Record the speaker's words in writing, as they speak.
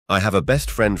I have a best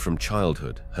friend from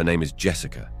childhood. Her name is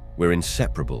Jessica. We're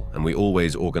inseparable and we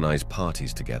always organize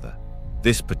parties together.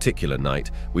 This particular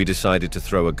night, we decided to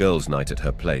throw a girls' night at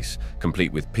her place,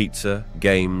 complete with pizza,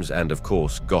 games, and of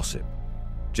course, gossip.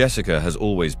 Jessica has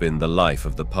always been the life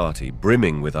of the party,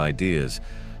 brimming with ideas.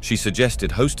 She suggested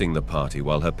hosting the party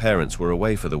while her parents were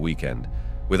away for the weekend.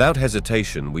 Without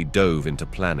hesitation, we dove into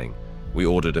planning. We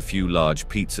ordered a few large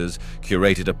pizzas,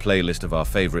 curated a playlist of our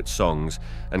favorite songs,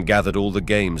 and gathered all the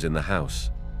games in the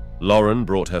house. Lauren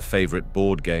brought her favorite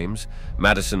board games,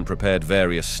 Madison prepared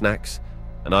various snacks,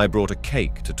 and I brought a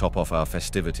cake to top off our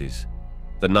festivities.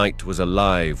 The night was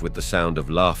alive with the sound of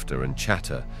laughter and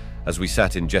chatter as we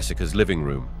sat in Jessica's living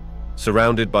room,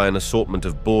 surrounded by an assortment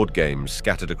of board games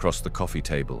scattered across the coffee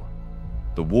table.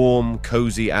 The warm,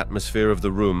 cozy atmosphere of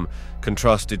the room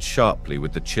contrasted sharply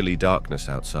with the chilly darkness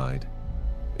outside.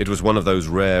 It was one of those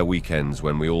rare weekends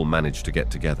when we all managed to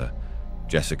get together.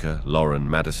 Jessica, Lauren,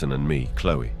 Madison, and me,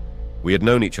 Chloe. We had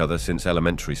known each other since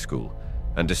elementary school,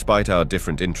 and despite our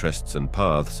different interests and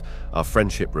paths, our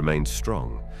friendship remained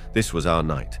strong. This was our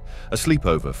night, a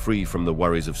sleepover free from the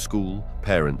worries of school,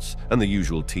 parents, and the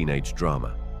usual teenage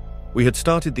drama. We had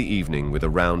started the evening with a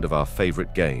round of our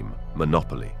favorite game,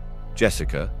 Monopoly.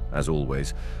 Jessica, as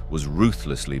always, was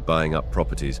ruthlessly buying up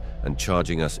properties and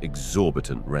charging us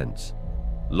exorbitant rents.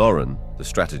 Lauren, the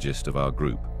strategist of our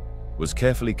group, was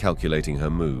carefully calculating her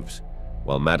moves,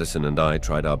 while Madison and I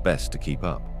tried our best to keep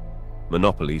up.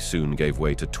 Monopoly soon gave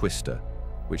way to Twister,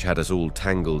 which had us all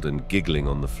tangled and giggling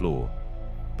on the floor.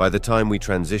 By the time we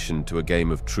transitioned to a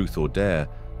game of Truth or Dare,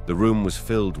 the room was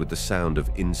filled with the sound of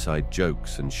inside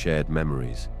jokes and shared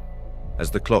memories.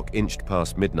 As the clock inched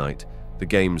past midnight, the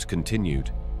games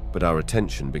continued, but our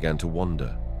attention began to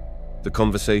wander. The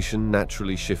conversation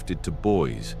naturally shifted to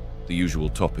boys, the usual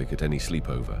topic at any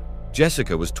sleepover.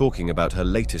 Jessica was talking about her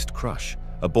latest crush,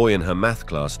 a boy in her math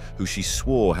class who she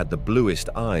swore had the bluest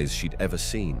eyes she'd ever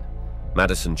seen.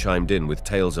 Madison chimed in with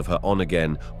tales of her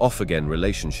on-again, off-again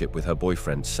relationship with her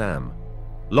boyfriend Sam.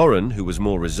 Lauren, who was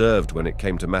more reserved when it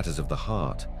came to matters of the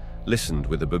heart, listened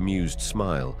with a bemused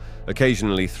smile,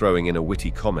 occasionally throwing in a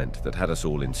witty comment that had us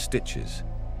all in stitches.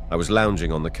 I was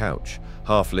lounging on the couch,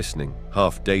 half listening,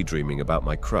 half daydreaming about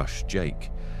my crush, Jake.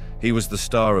 He was the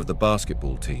star of the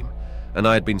basketball team, and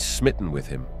I had been smitten with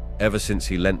him ever since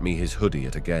he lent me his hoodie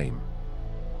at a game.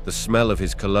 The smell of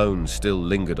his cologne still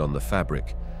lingered on the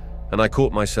fabric, and I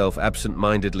caught myself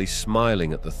absent-mindedly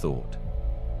smiling at the thought.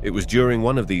 It was during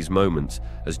one of these moments,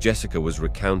 as Jessica was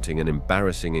recounting an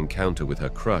embarrassing encounter with her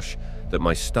crush, that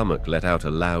my stomach let out a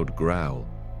loud growl.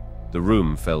 The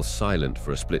room fell silent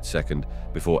for a split second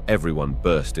before everyone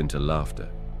burst into laughter.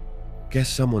 "Guess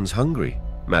someone's hungry,"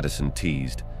 Madison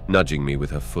teased, nudging me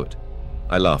with her foot.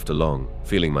 I laughed along,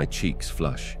 feeling my cheeks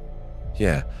flush.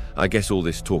 "Yeah, I guess all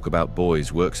this talk about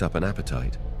boys works up an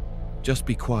appetite. Just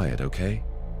be quiet, okay?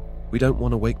 We don't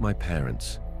want to wake my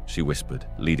parents," she whispered,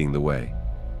 leading the way.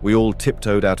 We all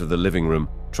tiptoed out of the living room,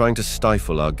 trying to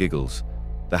stifle our giggles.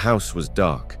 The house was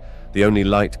dark, the only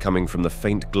light coming from the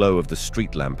faint glow of the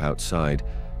street lamp outside,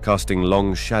 casting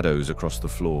long shadows across the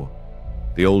floor.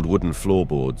 The old wooden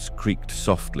floorboards creaked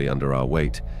softly under our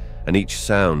weight, and each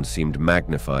sound seemed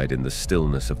magnified in the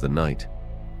stillness of the night.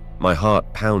 My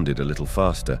heart pounded a little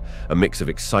faster, a mix of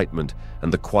excitement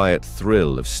and the quiet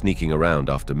thrill of sneaking around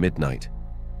after midnight.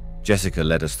 Jessica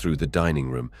led us through the dining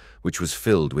room, which was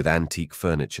filled with antique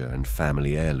furniture and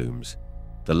family heirlooms.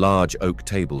 The large oak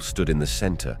table stood in the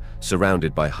center,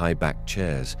 surrounded by high-backed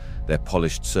chairs, their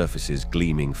polished surfaces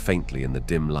gleaming faintly in the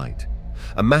dim light.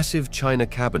 A massive china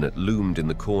cabinet loomed in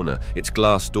the corner, its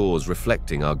glass doors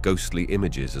reflecting our ghostly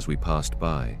images as we passed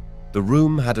by. The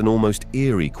room had an almost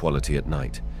eerie quality at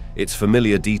night, its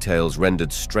familiar details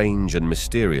rendered strange and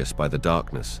mysterious by the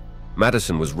darkness.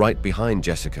 Madison was right behind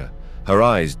Jessica, her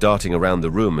eyes darting around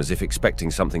the room as if expecting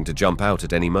something to jump out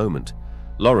at any moment.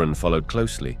 Lauren followed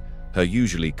closely, her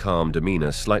usually calm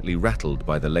demeanor slightly rattled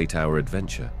by the late-hour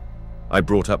adventure. I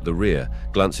brought up the rear,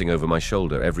 glancing over my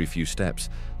shoulder every few steps,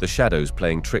 the shadows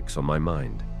playing tricks on my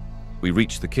mind. We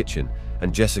reached the kitchen,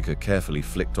 and Jessica carefully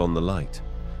flicked on the light.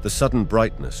 The sudden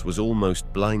brightness was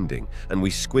almost blinding, and we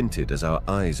squinted as our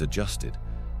eyes adjusted.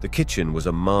 The kitchen was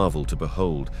a marvel to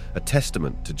behold, a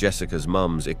testament to Jessica's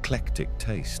mum's eclectic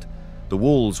taste. The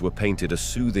walls were painted a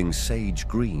soothing sage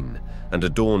green and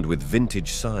adorned with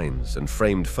vintage signs and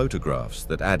framed photographs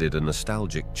that added a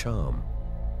nostalgic charm.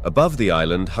 Above the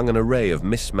island hung an array of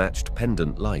mismatched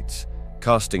pendant lights,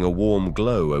 casting a warm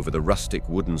glow over the rustic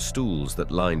wooden stools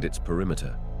that lined its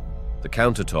perimeter. The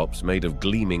countertops, made of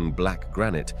gleaming black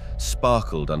granite,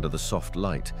 sparkled under the soft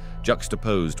light,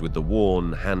 juxtaposed with the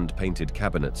worn, hand-painted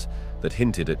cabinets that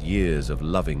hinted at years of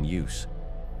loving use.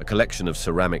 A collection of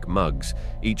ceramic mugs,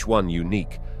 each one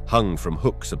unique, hung from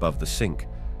hooks above the sink,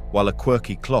 while a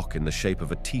quirky clock in the shape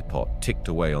of a teapot ticked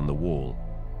away on the wall.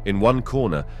 In one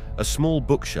corner, a small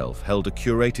bookshelf held a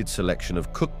curated selection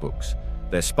of cookbooks,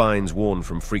 their spines worn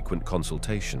from frequent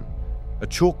consultation. A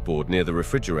chalkboard near the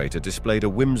refrigerator displayed a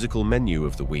whimsical menu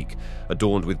of the week,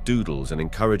 adorned with doodles and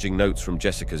encouraging notes from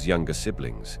Jessica's younger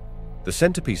siblings. The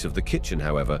centerpiece of the kitchen,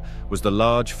 however, was the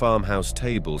large farmhouse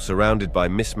table surrounded by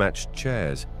mismatched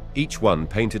chairs, each one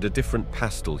painted a different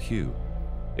pastel hue.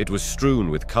 It was strewn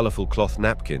with colorful cloth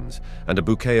napkins and a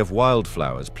bouquet of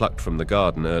wildflowers plucked from the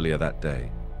garden earlier that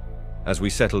day. As we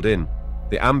settled in,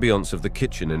 the ambience of the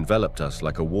kitchen enveloped us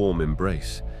like a warm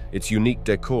embrace, its unique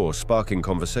decor sparking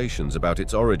conversations about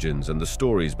its origins and the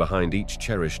stories behind each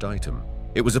cherished item.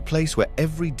 It was a place where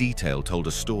every detail told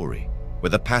a story, where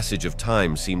the passage of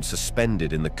time seemed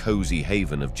suspended in the cozy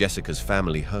haven of Jessica's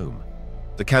family home.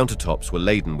 The countertops were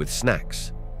laden with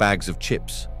snacks, bags of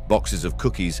chips, boxes of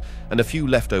cookies, and a few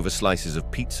leftover slices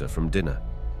of pizza from dinner.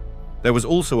 There was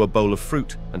also a bowl of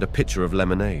fruit and a pitcher of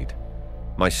lemonade.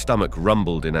 My stomach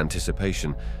rumbled in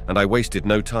anticipation, and I wasted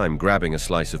no time grabbing a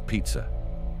slice of pizza.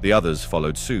 The others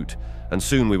followed suit, and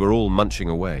soon we were all munching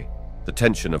away, the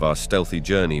tension of our stealthy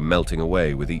journey melting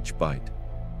away with each bite.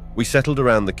 We settled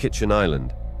around the kitchen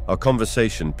island, our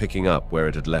conversation picking up where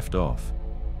it had left off.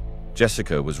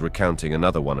 Jessica was recounting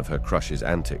another one of her crush's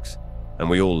antics, and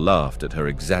we all laughed at her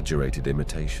exaggerated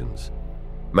imitations.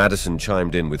 Madison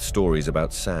chimed in with stories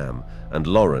about Sam, and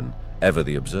Lauren, ever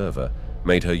the observer,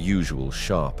 made her usual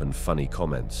sharp and funny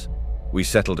comments. We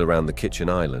settled around the kitchen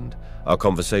island, our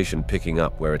conversation picking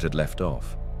up where it had left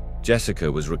off. Jessica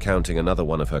was recounting another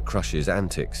one of her crush's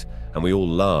antics, and we all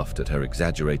laughed at her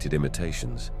exaggerated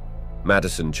imitations.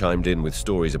 Madison chimed in with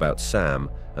stories about Sam,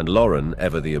 and Lauren,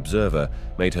 ever the observer,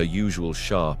 made her usual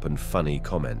sharp and funny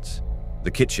comments. The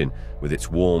kitchen, with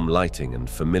its warm lighting and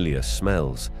familiar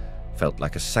smells, felt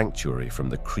like a sanctuary from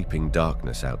the creeping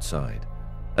darkness outside.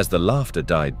 As the laughter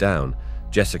died down,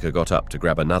 Jessica got up to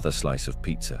grab another slice of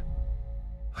pizza.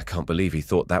 "I can't believe he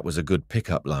thought that was a good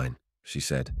pickup line," she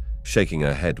said, shaking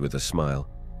her head with a smile.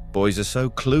 "Boys are so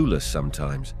clueless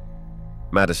sometimes."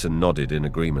 Madison nodded in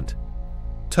agreement.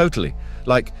 "Totally.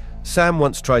 Like, Sam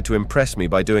once tried to impress me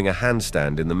by doing a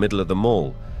handstand in the middle of the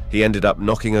mall. He ended up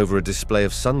knocking over a display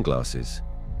of sunglasses.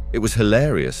 It was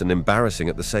hilarious and embarrassing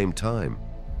at the same time."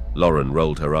 Lauren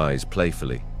rolled her eyes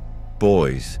playfully.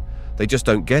 "Boys, they just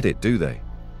don't get it, do they?"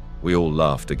 We all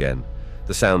laughed again,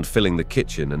 the sound filling the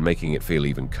kitchen and making it feel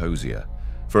even cozier.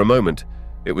 For a moment,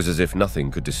 it was as if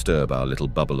nothing could disturb our little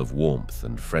bubble of warmth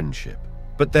and friendship.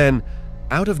 But then,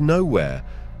 out of nowhere,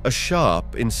 a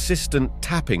sharp, insistent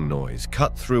tapping noise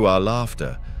cut through our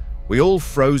laughter. We all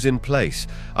froze in place,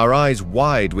 our eyes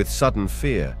wide with sudden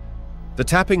fear. The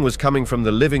tapping was coming from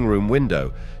the living room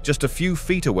window, just a few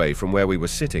feet away from where we were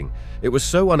sitting. It was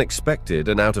so unexpected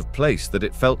and out of place that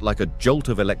it felt like a jolt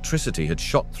of electricity had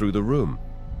shot through the room.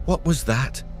 "What was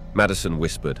that?" Madison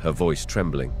whispered, her voice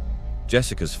trembling.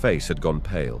 Jessica's face had gone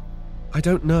pale. "I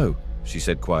don't know," she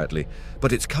said quietly,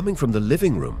 "but it's coming from the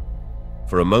living room."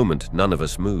 For a moment, none of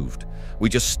us moved. We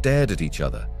just stared at each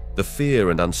other, the fear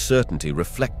and uncertainty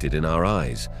reflected in our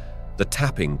eyes. The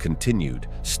tapping continued,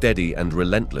 steady and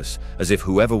relentless, as if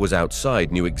whoever was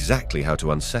outside knew exactly how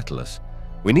to unsettle us.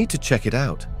 "We need to check it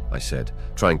out," I said,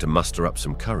 trying to muster up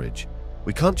some courage.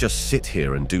 "We can't just sit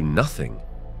here and do nothing."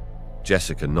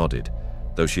 Jessica nodded,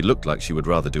 though she looked like she would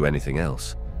rather do anything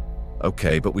else.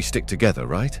 "Okay, but we stick together,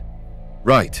 right?"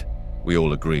 "Right," we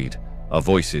all agreed, our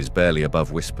voices barely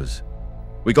above whispers.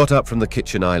 We got up from the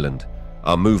kitchen island,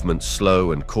 our movements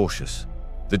slow and cautious.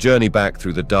 The journey back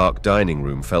through the dark dining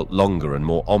room felt longer and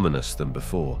more ominous than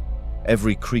before.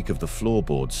 Every creak of the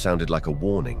floorboards sounded like a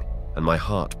warning, and my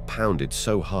heart pounded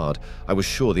so hard I was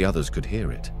sure the others could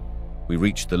hear it. We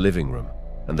reached the living room,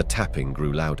 and the tapping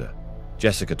grew louder.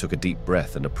 Jessica took a deep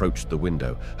breath and approached the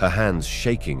window, her hands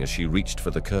shaking as she reached for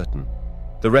the curtain.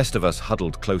 The rest of us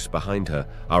huddled close behind her,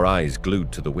 our eyes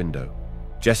glued to the window.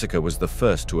 Jessica was the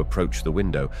first to approach the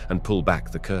window and pull back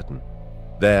the curtain.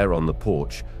 There on the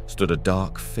porch stood a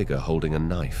dark figure holding a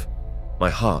knife.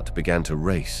 My heart began to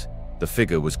race. The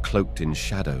figure was cloaked in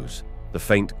shadows, the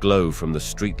faint glow from the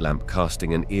street lamp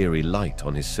casting an eerie light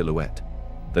on his silhouette.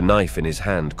 The knife in his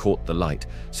hand caught the light,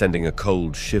 sending a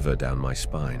cold shiver down my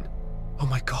spine. "Oh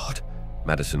my God,"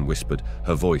 Madison whispered,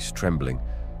 her voice trembling.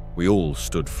 We all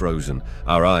stood frozen,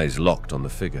 our eyes locked on the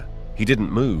figure. He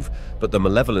didn't move, but the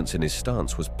malevolence in his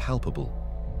stance was palpable.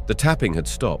 The tapping had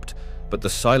stopped, but the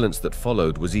silence that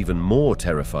followed was even more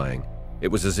terrifying.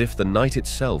 It was as if the night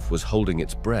itself was holding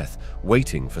its breath,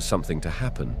 waiting for something to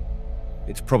happen.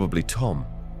 "It's probably Tom,"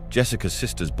 Jessica's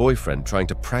sister's boyfriend trying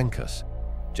to prank us,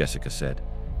 Jessica said,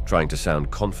 trying to sound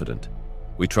confident.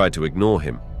 We tried to ignore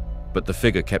him, but the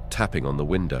figure kept tapping on the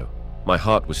window. My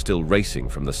heart was still racing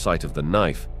from the sight of the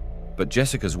knife, but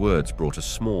Jessica's words brought a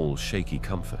small, shaky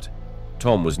comfort.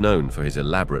 Tom was known for his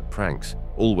elaborate pranks,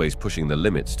 always pushing the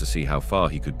limits to see how far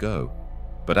he could go.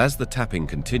 But as the tapping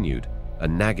continued, a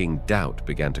nagging doubt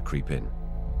began to creep in.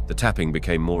 The tapping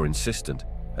became more insistent,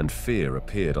 and fear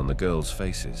appeared on the girls'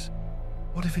 faces.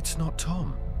 "What if it's not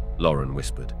Tom?" Lauren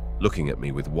whispered, looking at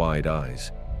me with wide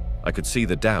eyes. I could see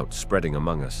the doubt spreading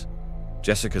among us.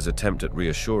 Jessica's attempt at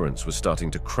reassurance was starting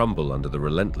to crumble under the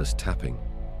relentless tapping.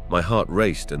 My heart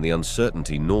raced and the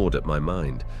uncertainty gnawed at my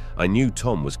mind. I knew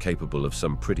Tom was capable of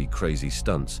some pretty crazy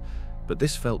stunts, but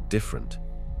this felt different.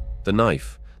 The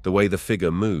knife, the way the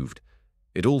figure moved,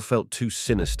 it all felt too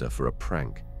sinister for a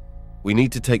prank. "We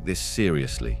need to take this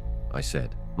seriously," I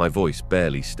said, my voice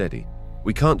barely steady.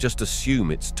 "We can't just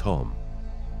assume it's Tom."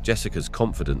 Jessica's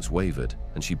confidence wavered,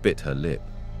 and she bit her lip.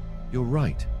 "You're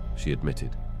right," she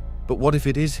admitted. "But what if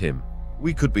it is him?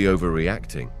 We could be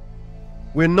overreacting."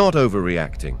 "We're not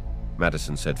overreacting,"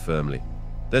 Madison said firmly.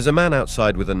 "There's a man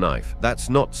outside with a knife. That's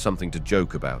not something to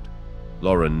joke about."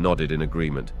 Lauren nodded in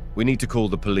agreement. "We need to call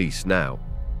the police now."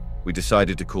 We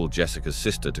decided to call Jessica's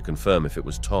sister to confirm if it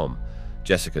was Tom.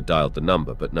 Jessica dialed the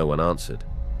number, but no one answered.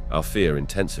 Our fear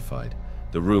intensified.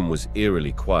 The room was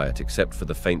eerily quiet except for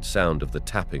the faint sound of the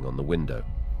tapping on the window.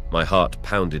 My heart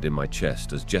pounded in my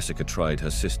chest as Jessica tried her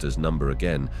sister's number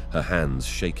again, her hands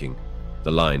shaking.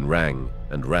 The line rang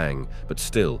and rang, but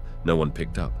still no one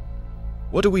picked up.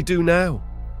 "What do we do now?"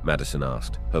 Madison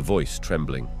asked, her voice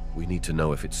trembling. "We need to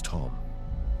know if it's Tom."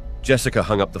 Jessica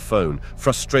hung up the phone,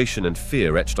 frustration and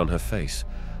fear etched on her face.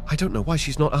 "I don't know why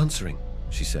she's not answering,"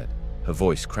 she said, her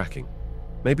voice cracking.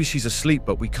 "Maybe she's asleep,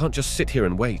 but we can't just sit here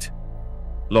and wait."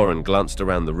 Lauren glanced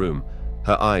around the room,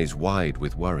 her eyes wide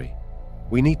with worry.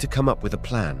 "We need to come up with a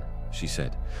plan," she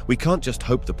said. "We can't just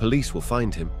hope the police will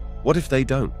find him. What if they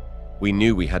don't?" We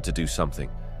knew we had to do something.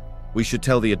 "We should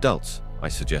tell the adults," I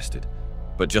suggested.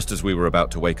 But just as we were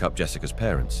about to wake up Jessica's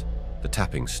parents, the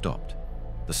tapping stopped.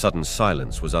 The sudden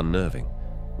silence was unnerving.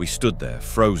 We stood there,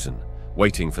 frozen,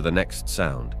 waiting for the next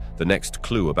sound, the next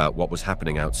clue about what was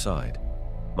happening outside.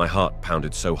 My heart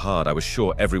pounded so hard I was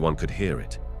sure everyone could hear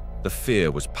it. The fear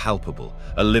was palpable,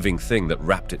 a living thing that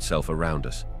wrapped itself around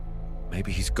us.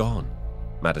 "Maybe he's gone,"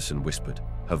 Madison whispered,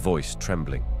 her voice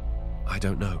trembling. "I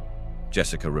don't know,"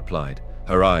 Jessica replied,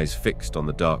 her eyes fixed on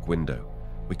the dark window.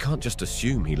 "We can't just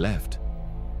assume he left."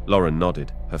 Lauren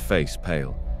nodded, her face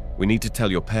pale. "We need to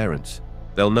tell your parents.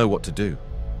 They'll know what to do."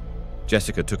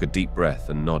 Jessica took a deep breath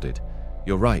and nodded.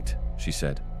 "You're right," she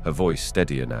said, her voice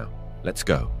steadier now. "Let's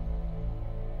go."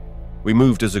 We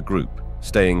moved as a group,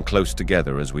 staying close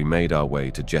together as we made our way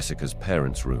to Jessica's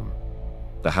parents' room.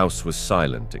 The house was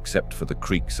silent except for the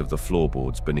creaks of the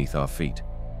floorboards beneath our feet.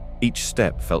 Each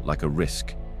step felt like a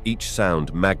risk, each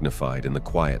sound magnified in the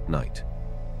quiet night.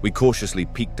 We cautiously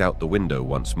peeked out the window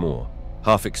once more,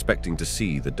 half expecting to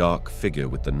see the dark figure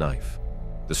with the knife.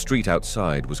 The street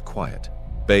outside was quiet,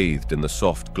 bathed in the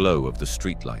soft glow of the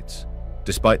streetlights.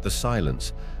 Despite the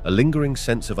silence, a lingering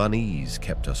sense of unease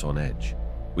kept us on edge.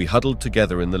 We huddled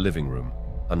together in the living room,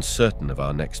 uncertain of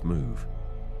our next move.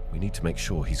 "We need to make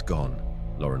sure he's gone,"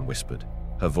 Lauren whispered,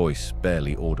 her voice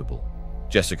barely audible.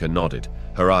 Jessica nodded,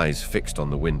 her eyes fixed on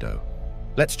the window.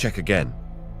 "Let's check again."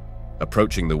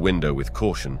 Approaching the window with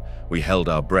caution, we held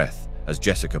our breath as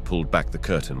Jessica pulled back the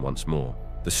curtain once more.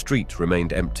 The street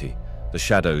remained empty, the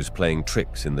shadows playing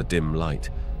tricks in the dim light.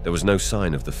 There was no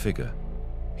sign of the figure.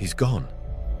 "He's gone,"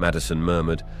 Madison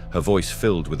murmured, her voice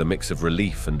filled with a mix of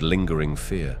relief and lingering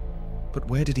fear. "But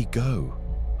where did he go?"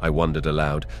 I wondered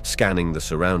aloud, scanning the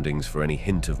surroundings for any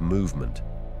hint of movement.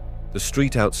 The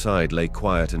street outside lay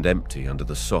quiet and empty under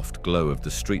the soft glow of the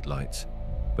streetlights,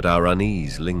 but our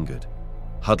unease lingered.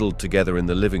 Huddled together in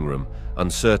the living room,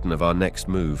 uncertain of our next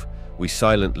move, we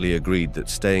silently agreed that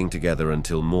staying together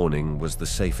until morning was the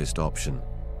safest option.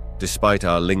 Despite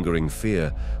our lingering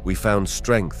fear, we found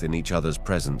strength in each other's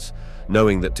presence,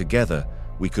 knowing that together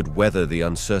we could weather the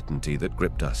uncertainty that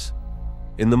gripped us.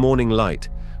 In the morning light,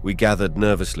 we gathered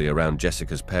nervously around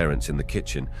Jessica's parents in the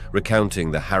kitchen,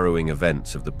 recounting the harrowing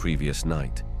events of the previous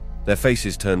night. Their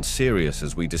faces turned serious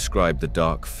as we described the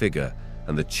dark figure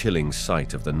and the chilling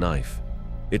sight of the knife.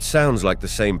 "It sounds like the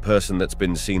same person that's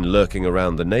been seen lurking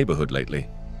around the neighborhood lately,"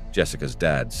 Jessica's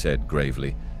dad said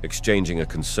gravely, exchanging a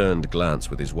concerned glance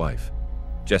with his wife.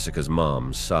 Jessica's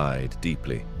mom sighed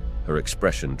deeply, her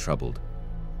expression troubled.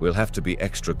 "We'll have to be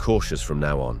extra cautious from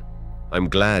now on. I'm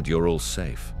glad you're all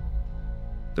safe."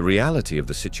 The reality of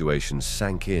the situation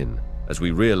sank in as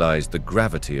we realized the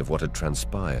gravity of what had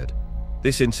transpired.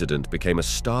 This incident became a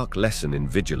stark lesson in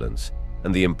vigilance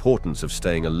and the importance of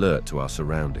staying alert to our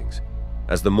surroundings.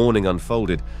 As the morning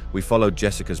unfolded, we followed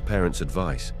Jessica's parents'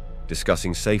 advice,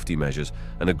 discussing safety measures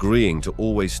and agreeing to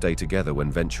always stay together when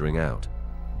venturing out.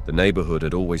 The neighborhood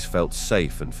had always felt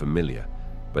safe and familiar,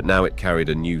 but now it carried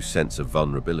a new sense of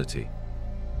vulnerability.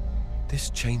 "This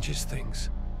changes things,"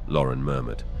 Lauren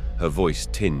murmured, her voice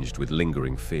tinged with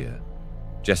lingering fear.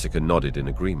 Jessica nodded in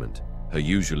agreement, her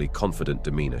usually confident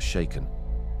demeanor shaken.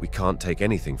 "We can't take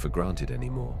anything for granted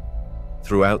anymore."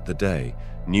 Throughout the day,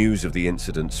 news of the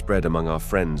incident spread among our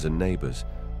friends and neighbors,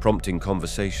 prompting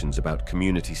conversations about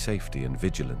community safety and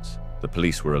vigilance. The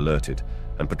police were alerted,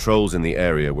 and patrols in the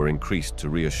area were increased to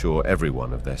reassure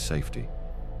everyone of their safety.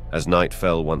 As night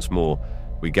fell once more,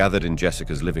 we gathered in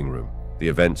Jessica's living room, the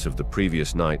events of the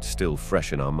previous night still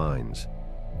fresh in our minds.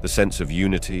 The sense of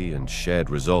unity and shared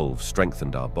resolve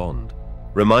strengthened our bond,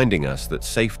 reminding us that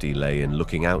safety lay in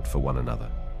looking out for one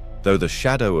another. Though the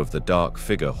shadow of the dark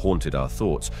figure haunted our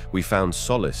thoughts, we found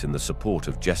solace in the support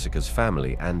of Jessica's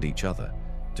family and each other.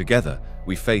 Together,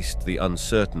 we faced the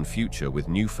uncertain future with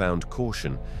newfound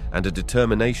caution and a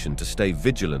determination to stay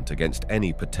vigilant against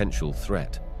any potential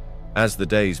threat. As the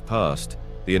days passed,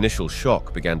 the initial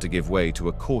shock began to give way to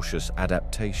a cautious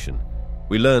adaptation.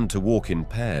 We learned to walk in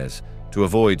pairs, to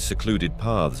avoid secluded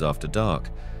paths after dark,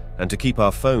 and to keep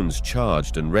our phones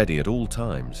charged and ready at all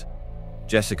times.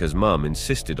 Jessica's mum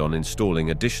insisted on installing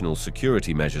additional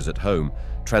security measures at home,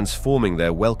 transforming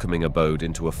their welcoming abode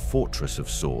into a fortress of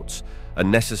sorts, a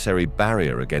necessary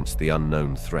barrier against the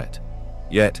unknown threat.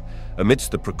 Yet,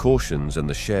 amidst the precautions and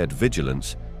the shared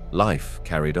vigilance, life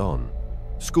carried on.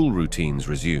 School routines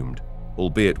resumed,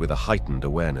 albeit with a heightened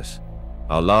awareness.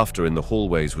 Our laughter in the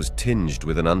hallways was tinged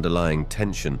with an underlying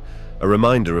tension, a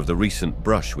reminder of the recent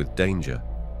brush with danger.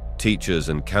 Teachers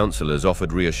and counselors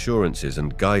offered reassurances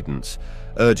and guidance,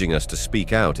 urging us to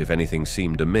speak out if anything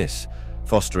seemed amiss,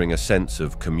 fostering a sense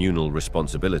of communal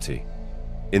responsibility.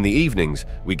 In the evenings,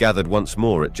 we gathered once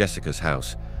more at Jessica's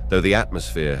house, though the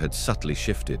atmosphere had subtly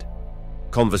shifted.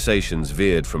 Conversations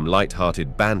veered from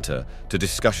light-hearted banter to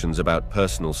discussions about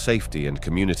personal safety and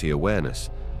community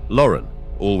awareness. Lauren,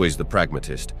 always the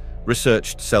pragmatist,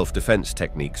 researched self-defense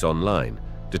techniques online,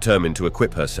 determined to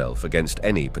equip herself against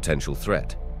any potential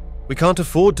threat. "We can't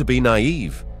afford to be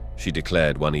naive," she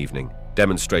declared one evening,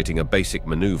 demonstrating a basic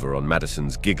maneuver on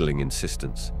Madison's giggling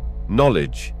insistence.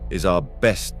 "Knowledge is our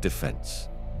best defense."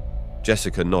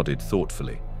 Jessica nodded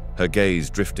thoughtfully, her gaze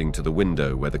drifting to the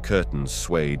window where the curtains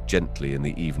swayed gently in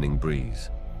the evening breeze.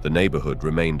 The neighborhood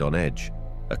remained on edge,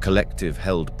 a collective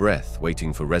held breath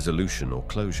waiting for resolution or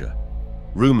closure.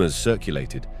 Rumors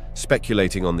circulated,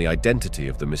 speculating on the identity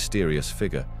of the mysterious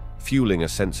figure, fueling a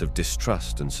sense of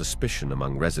distrust and suspicion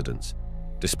among residents.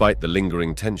 Despite the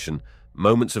lingering tension,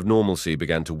 moments of normalcy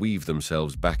began to weave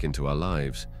themselves back into our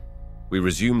lives. We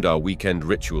resumed our weekend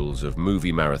rituals of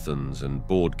movie marathons and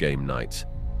board game nights,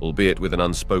 albeit with an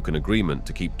unspoken agreement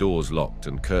to keep doors locked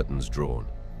and curtains drawn.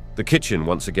 The kitchen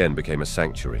once again became a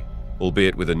sanctuary,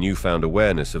 albeit with a newfound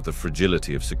awareness of the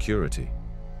fragility of security.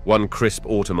 One crisp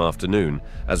autumn afternoon,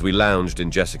 as we lounged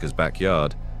in Jessica's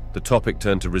backyard, the topic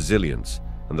turned to resilience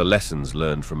and the lessons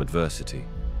learned from adversity.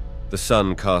 The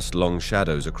sun cast long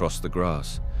shadows across the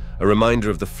grass, a reminder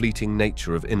of the fleeting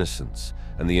nature of innocence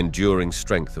and the enduring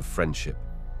strength of friendship.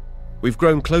 "We've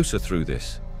grown closer through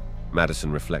this,"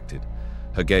 Madison reflected,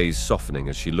 her gaze softening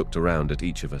as she looked around at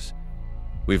each of us.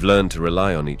 "We've learned to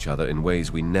rely on each other in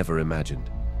ways we never imagined."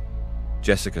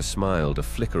 Jessica smiled, a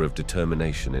flicker of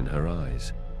determination in her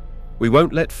eyes. "We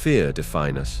won't let fear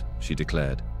define us," she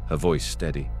declared, her voice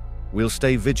steady. "We'll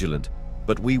stay vigilant,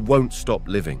 but we won't stop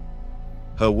living."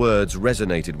 Her words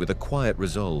resonated with a quiet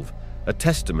resolve, a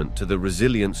testament to the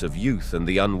resilience of youth and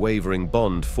the unwavering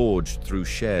bond forged through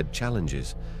shared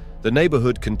challenges. The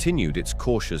neighborhood continued its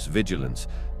cautious vigilance,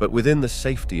 but within the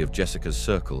safety of Jessica's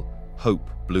circle, hope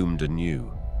bloomed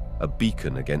anew, a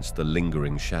beacon against the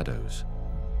lingering shadows.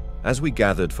 As we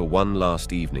gathered for one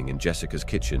last evening in Jessica's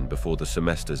kitchen before the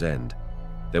semester's end,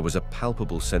 there was a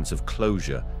palpable sense of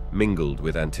closure mingled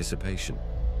with anticipation.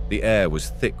 The air was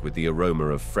thick with the aroma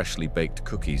of freshly baked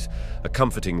cookies, a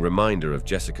comforting reminder of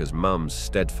Jessica's mum's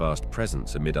steadfast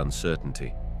presence amid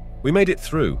uncertainty. "We made it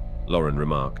through," Lauren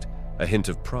remarked, a hint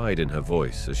of pride in her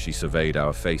voice as she surveyed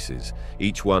our faces,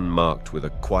 each one marked with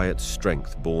a quiet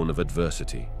strength born of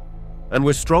adversity. "And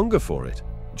we're stronger for it."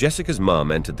 Jessica's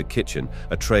mum entered the kitchen,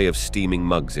 a tray of steaming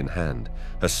mugs in hand.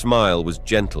 Her smile was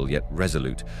gentle yet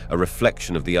resolute, a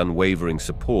reflection of the unwavering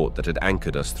support that had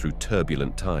anchored us through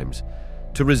turbulent times.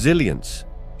 "To resilience,"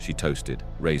 she toasted,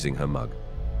 raising her mug.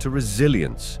 "To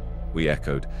resilience." we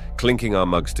echoed, clinking our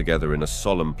mugs together in a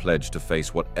solemn pledge to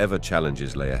face whatever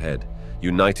challenges lay ahead,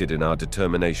 united in our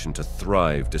determination to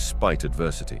thrive despite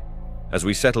adversity. As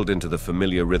we settled into the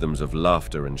familiar rhythms of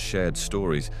laughter and shared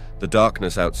stories, the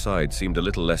darkness outside seemed a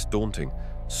little less daunting,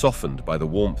 softened by the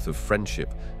warmth of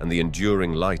friendship and the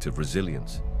enduring light of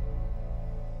resilience.